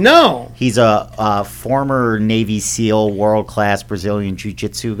of him? No. He's a former Navy SEAL, world class Brazilian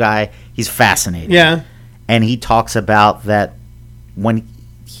jiu-jitsu guy. He's fascinating. Yeah. And he talks about that when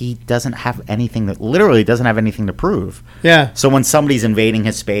he doesn't have anything that literally doesn't have anything to prove. Yeah. So when somebody's invading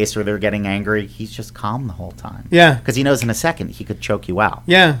his space or they're getting angry, he's just calm the whole time. Yeah. Because he knows in a second he could choke you out.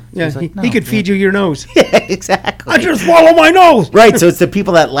 Yeah, yeah. He's like, he no, could feed you your nose. Yeah, exactly. I just swallow my nose. Right, so it's the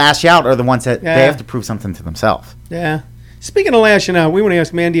people that lash out are the ones that Yeah. they have to prove something to themselves. Yeah. Speaking of lashing out, we want to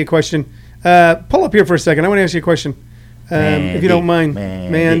ask Mandy a question. Pull up here for a second. I want to ask you a question, if you don't mind.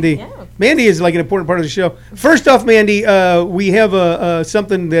 Mandy. Yeah. Mandy is like an important part of the show. First off, Mandy, we have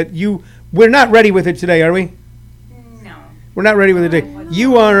something that we're not ready with it today, are we? No. We're not ready with it today.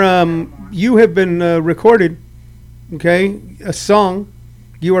 You are, you have been recorded, okay, a song.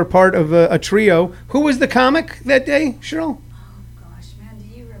 You are part of a trio. Who was the comic that day, Cheryl? Gosh, man, do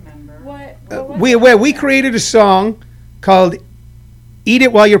you remember? What? We created a song called "Eat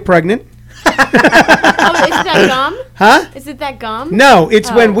It While You're Pregnant." Oh, is it that gum? Huh? Is it that gum? No,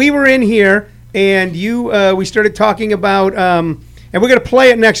 it's when Oh. we were in here and we started talking about, and we're going to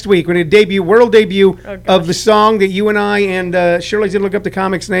play it next week. We're going to world debut of the song that you and I and Shirley's going to look up the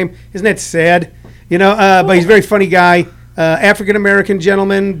comic's name. Isn't that sad? You know, but he's a very funny guy. African American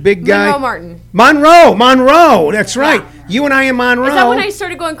gentleman, big guy. Monroe Martin. Monroe. That's right. You and I and Monroe. Is that when I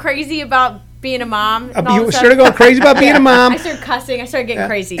started going crazy about being a mom? and all you this started stuff? going crazy about being a mom. I started cussing. I started getting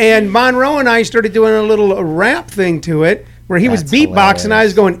crazy. And Monroe and I started doing a little rap thing to it where he was That's beatboxing and I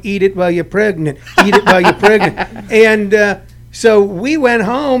was going, eat it while you're pregnant. Eat it while you're pregnant. And so we went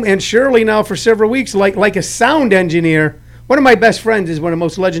home and Shirley now for several weeks, like a sound engineer. One of my best friends is one of the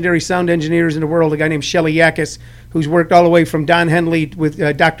most legendary sound engineers in the world, a guy named Shelly Yakis, who's worked all the way from Don Henley with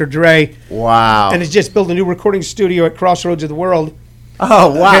Dr. Dre. Wow. And has just built a new recording studio at Crossroads of the World.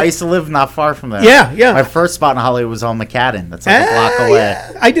 Oh, wow. Okay. I used to live not far from there. Yeah, yeah. My first spot in Hollywood was on McAdden. That's like a block away.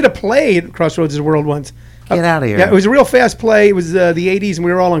 Yeah. I did a play at Crossroads of the World once. Get out of here. Yeah, it was a real fast play. It was the 80s, and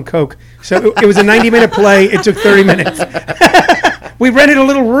we were all on coke. So it was a 90-minute play. It took 30 minutes. We rented a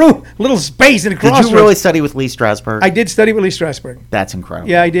little room, a little space in a crossroads. Did you really study with Lee Strasberg? I did study with Lee Strasberg. That's incredible.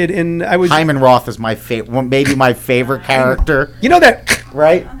 Yeah, I did, and I was. Hyman Roth is my favorite, maybe my favorite character. You know that,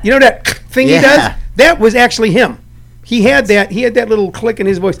 right? You know that thing he does? That was actually him. He had that. He had that little click in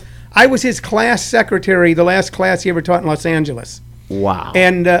his voice. I was his class secretary, the last class he ever taught in Los Angeles. Wow.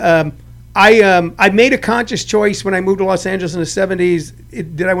 And I made a conscious choice when I moved to Los Angeles in the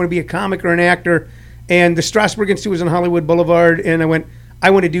 70s. Did I want to be a comic or an actor? And the Strasberg Institute was on Hollywood Boulevard, and I went,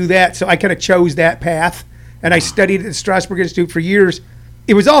 I want to do that. So I kind of chose that path, and I studied at the Strasberg Institute for years.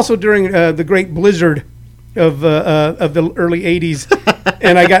 It was also during the great blizzard of the early 80s,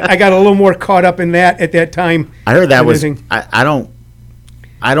 and I got a little more caught up in that at that time. I heard that was, I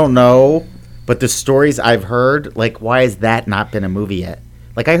don't know, but the stories I've heard, like, why has that not been a movie yet?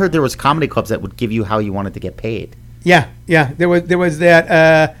 Like, I heard there was comedy clubs that would give you how you wanted to get paid. Yeah, there was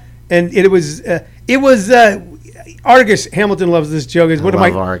that, and it was Argus. Hamilton loves this joke. It's one of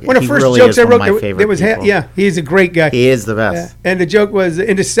the first really jokes I wrote. There was he's a great guy. He is the best. And the joke was,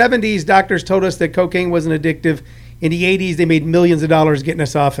 in the 70s, doctors told us that cocaine wasn't addictive. In the 80s, they made millions of dollars getting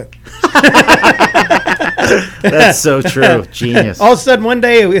us off it. That's so true. Genius. All of a sudden, one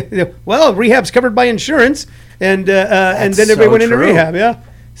day, well, rehab's covered by insurance, and then everybody went into rehab. Yeah.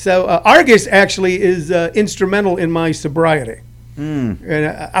 So Argus actually is instrumental in my sobriety.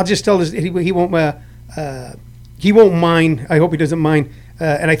 And I'll just tell this: he won't mind. I hope he doesn't mind.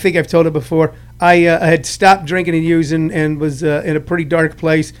 And I think I've told it before. I had stopped drinking and using, and was in a pretty dark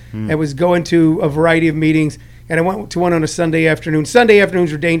place, and was going to a variety of meetings. And I went to one on a Sunday afternoon. Sunday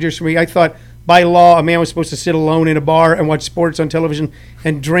afternoons were dangerous for me. I thought, by law, a man was supposed to sit alone in a bar and watch sports on television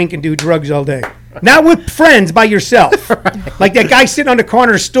and drink and do drugs all day. Not with friends, by yourself. Like that guy sitting on the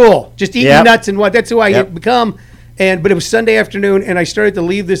corner stool, just eating nuts and what. That's who I had become. But it was Sunday afternoon, and I started to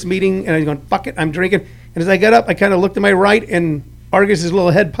leave this meeting, and I was going, fuck it, I'm drinking. And as I got up, I kind of looked to my right, and Argus's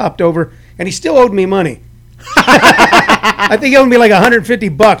little head popped over, and he still owed me money. I think he owed me like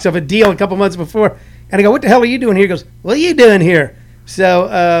 $150 of a deal a couple months before. And I go, what the hell are you doing here? He goes, what are you doing here?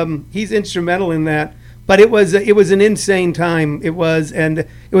 So he's instrumental in that. But it was an insane time. It was a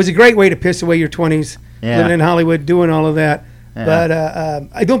great way to piss away your 20s, living in Hollywood, doing all of that. Yeah. But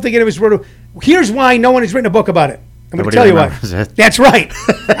I don't think any of us wrote. Here's why no one has written a book about it. I'm going to tell you why. That's right.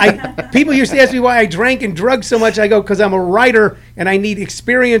 People used to ask me why I drank and drugged so much. I go, because I'm a writer and I need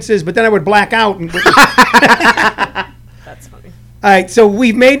experiences, but then I would black out. That's funny. All right, so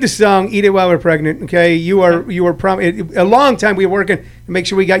we've made the song "Eat It While We're Pregnant." Okay, you were a long time we were working to make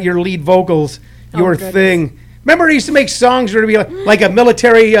sure we got your lead vocals, your thing. Remember, I used to make songs where it'd be like a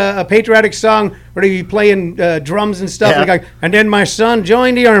military, a patriotic song, where they'd be playing drums and stuff. Yeah. Like, and then my son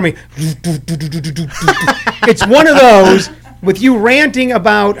joined the army. It's one of those with you ranting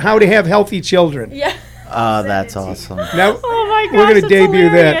about how to have healthy children. Yeah. Oh, that's awesome. Now, oh my gosh, we're going to debut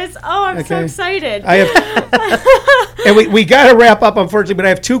hilarious. that. Oh, I'm so excited. And we got to wrap up, unfortunately, but I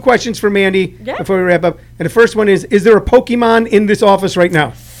have two questions for Mandy before we wrap up. And the first one is there a Pokemon in this office right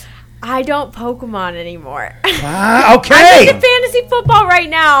now? I don't Pokemon anymore. Okay. I'm in fantasy football right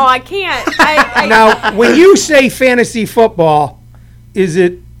now. I can't. Now, when you say fantasy football, is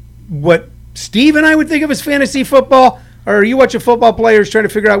it what Steve and I would think of as fantasy football? Or are you watching football players trying to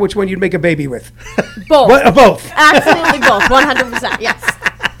figure out which one you'd make a baby with? Both. Both. Absolutely both. 100%. Yes.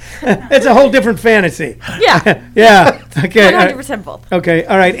 It's a whole different fantasy. Yeah. Yeah. Okay. 100% both. Okay.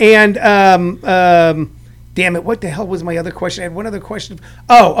 All right. And damn it, what the hell was my other question? I had one other question.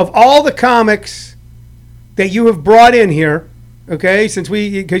 Oh, of all the comics that you have brought in here, okay,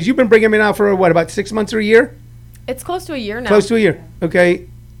 because you've been bringing them in now for what, about 6 months or a year? It's close to a year now. Close to a year. Okay.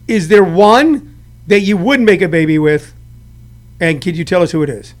 Is there one that you would make a baby with? And could you tell us who it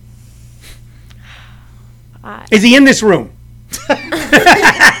is? Is he in this room? Because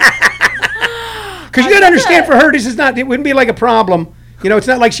you got to understand, for her, it wouldn't be like a problem. You know, it's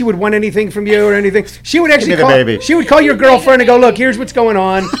not like she would want anything from you or anything. She would actually she would call your girlfriend and go, look, here's what's going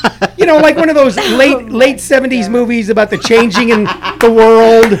on. You know, like one of those late 70s movies about the changing in the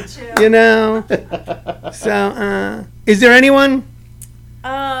world, you know. So, is there anyone?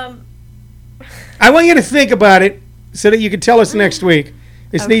 I want you to think about it so that you can tell us next week.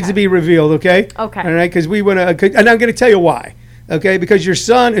 This needs to be revealed, okay? Okay. All right, because we want to, and I'm going to tell you why. Okay, because your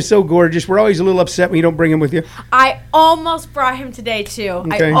son is so gorgeous. We're always a little upset when you don't bring him with you. I almost brought him today, too.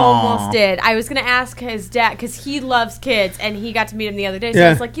 Okay. I almost did. I was going to ask his dad, because he loves kids, and he got to meet him the other day. So I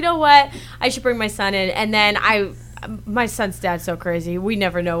was like, you know what? I should bring my son in. And then my son's dad's so crazy. We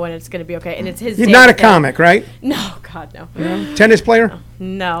never know when it's going to be okay. And it's his He's not a comic, right? No, God, no. Tennis player?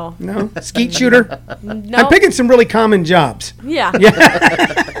 No. No? Skeet shooter? No. I'm picking some really common jobs. Yeah.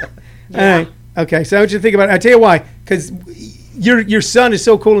 All right. Okay, so I want you to think about it. I'll tell you why. Because your son is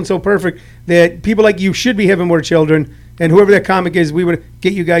so cool and so perfect that people like you should be having more children. And whoever that comic is, we would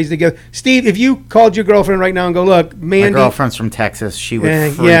get you guys together. Steve, if you called your girlfriend right now and go, look, Mandy. My girlfriend's from Texas. She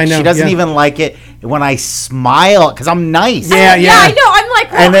would freak. Yeah, I know. She doesn't even like it when I smile because I'm nice. Yeah, I know. I'm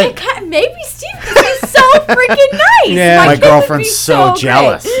like, well, maybe Steve because he's so freaking nice. Yeah. My girlfriend's so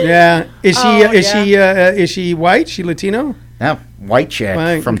jealous. Yeah. Is she white? She Latino? Yeah, white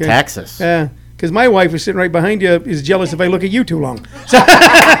chick from Texas. Yeah. Because my wife is sitting right behind you is jealous if I look at you too long.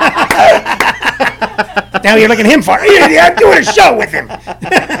 Now you're looking at him for. I'm doing a show with him.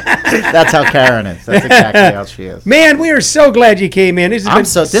 That's how Karen is. That's exactly how she is. Man, we are so glad you came in. This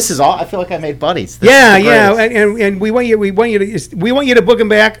is all. I feel like I made buddies. And we want you to book him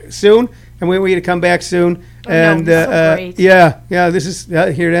back soon, and we want you to come back soon. Great. This is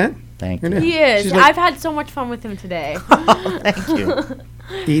hear that. Thank you. He is. I've had so much fun with him today. Thank you.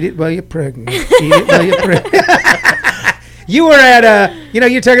 Eat it while you're pregnant. Eat it while you're pregnant. You were at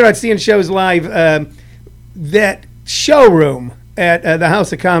you're talking about seeing shows live. That showroom at the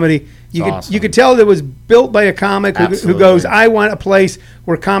House of Comedy, you could tell that it was built by a comic who goes, I want a place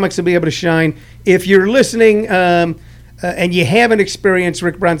where comics will be able to shine. If you're listening and you haven't experienced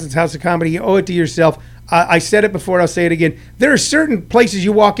Rick Bronson's House of Comedy, you owe it to yourself. I said it before, I'll say it again. There are certain places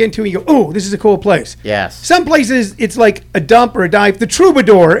you walk into and you go, oh, this is a cool place. Yes. Some places it's like a dump or a dive. The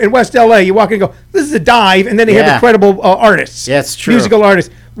Troubadour in West LA, you walk in and go, this is a dive, and then they have incredible artists. Yeah, it's true. Musical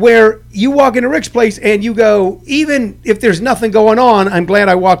artists. Where you walk into Rick's place and you go, even if there's nothing going on, I'm glad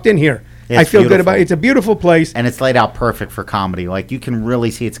I walked in here. I feel good about it. It's a beautiful place. And it's laid out perfect for comedy. Like, you can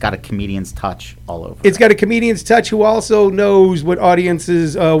really see it's got a comedian's touch all over. It's got a comedian's touch who also knows what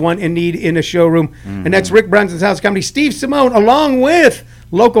audiences want and need in a showroom. Mm-hmm. And that's Rick Bronson's House of Comedy. Steve Simone, along with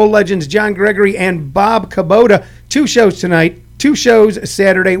local legends John Gregory and Bob Kubota. 2 shows tonight. 2 shows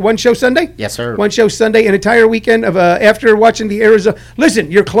Saturday. 1 show Sunday? Yes, sir. 1 show Sunday. An entire weekend of after watching the Arizona.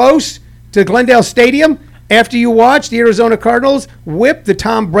 Listen, you're close to Glendale Stadium. After you watch the Arizona Cardinals whip the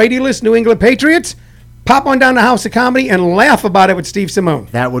Tom Brady-less New England Patriots, pop on down to House of Comedy and laugh about it with Steve Simone.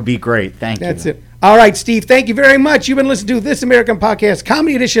 That would be great. Thank you. That's it. All right, Steve, thank you very much. You've been listening to This American Podcast,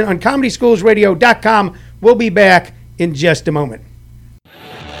 Comedy Edition on ComedySchoolsRadio.com. We'll be back in just a moment.